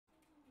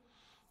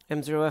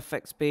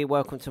M0FXB,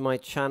 welcome to my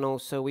channel.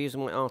 So we're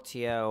using my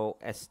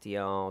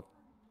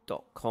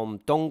RTL-SDR.com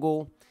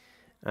dongle,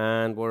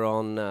 and we're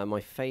on my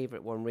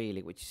favorite one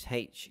really, which is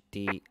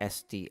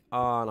HDSDR,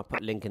 and I'll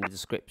put a link in the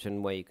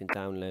description where you can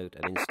download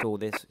and install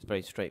this. It's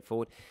very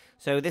straightforward.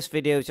 So this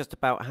video is just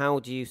about how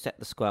do you set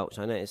the squelch.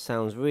 I know it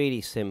sounds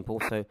really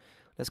simple, so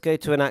let's go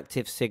to an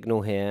active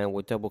signal here.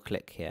 We'll double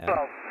click here.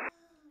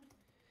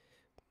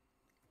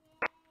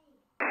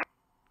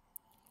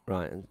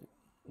 Right, and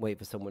wait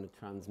for someone to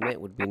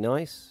transmit would be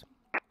nice.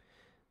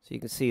 So you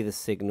can see the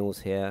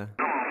signals here.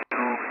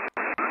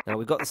 Now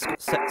we've got the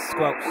squelch set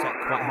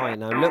quite high.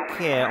 Now look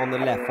here on the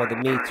left where the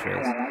meter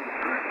is.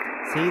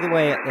 See the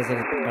way there's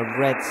a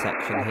red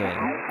section here?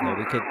 Now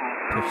we could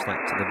push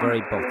that to the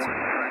very bottom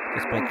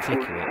just by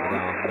clicking it with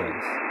our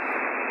mouse.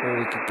 Or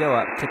we could go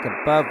up, click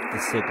above the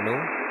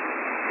signal.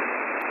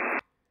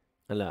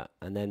 And look,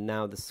 and then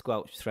now the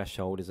squelch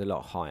threshold is a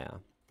lot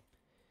higher.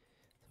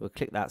 We'll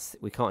click that.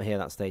 We can't hear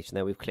that station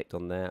there. We've clicked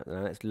on there.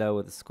 Now let's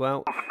lower the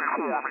squelch.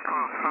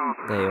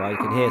 There you are. You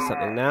can hear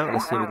something now.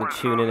 Let's see if we can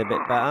tune in a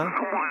bit better.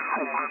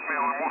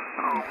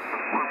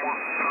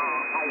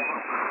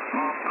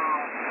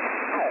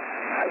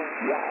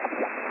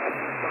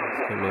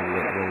 So maybe we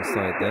went the wrong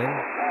side then.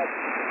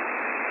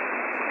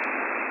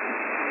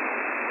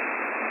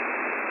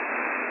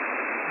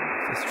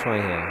 Let's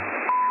try here.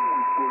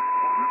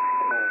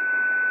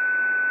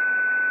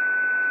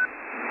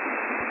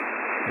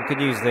 We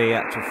could use the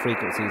actual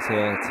frequencies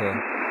here to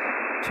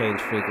change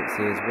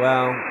frequency as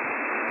well.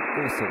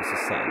 All sorts of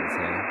settings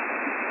here.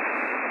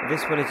 But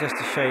this one is just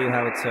to show you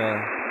how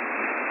to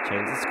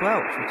change the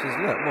squelch, which is,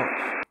 look,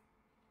 watch.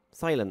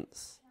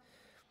 Silence.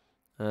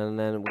 And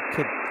then we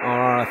could,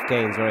 our RF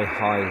gain's very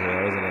high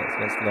here, isn't it? So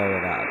let's lower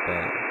that a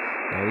bit.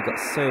 Now we've got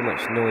so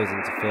much noise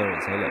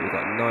interference here. Look, we've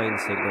got 9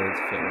 signal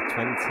interference,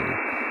 20.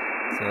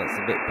 So that's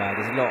a bit bad.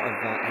 There's a lot of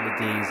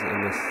LEDs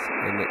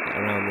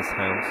around this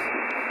house.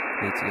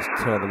 Need to just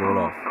turn them all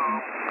off.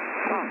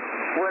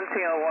 One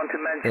thing I want to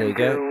mention there you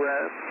go.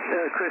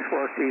 to Chris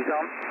whilst he's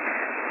on,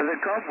 for the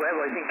cobweb,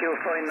 I think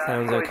you'll find that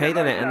sounds okay,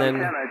 doesn't it? And then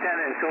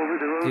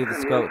do the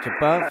squelch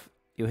above,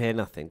 you hear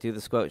nothing. Do the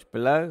squelch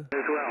below,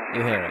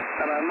 you hear it.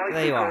 So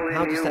there you are.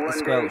 How to set the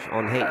squelch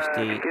on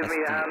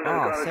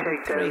HDSDR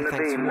 73.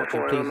 Thanks for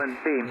watching.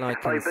 Please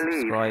like and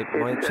subscribe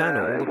my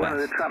channel. All the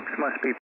best.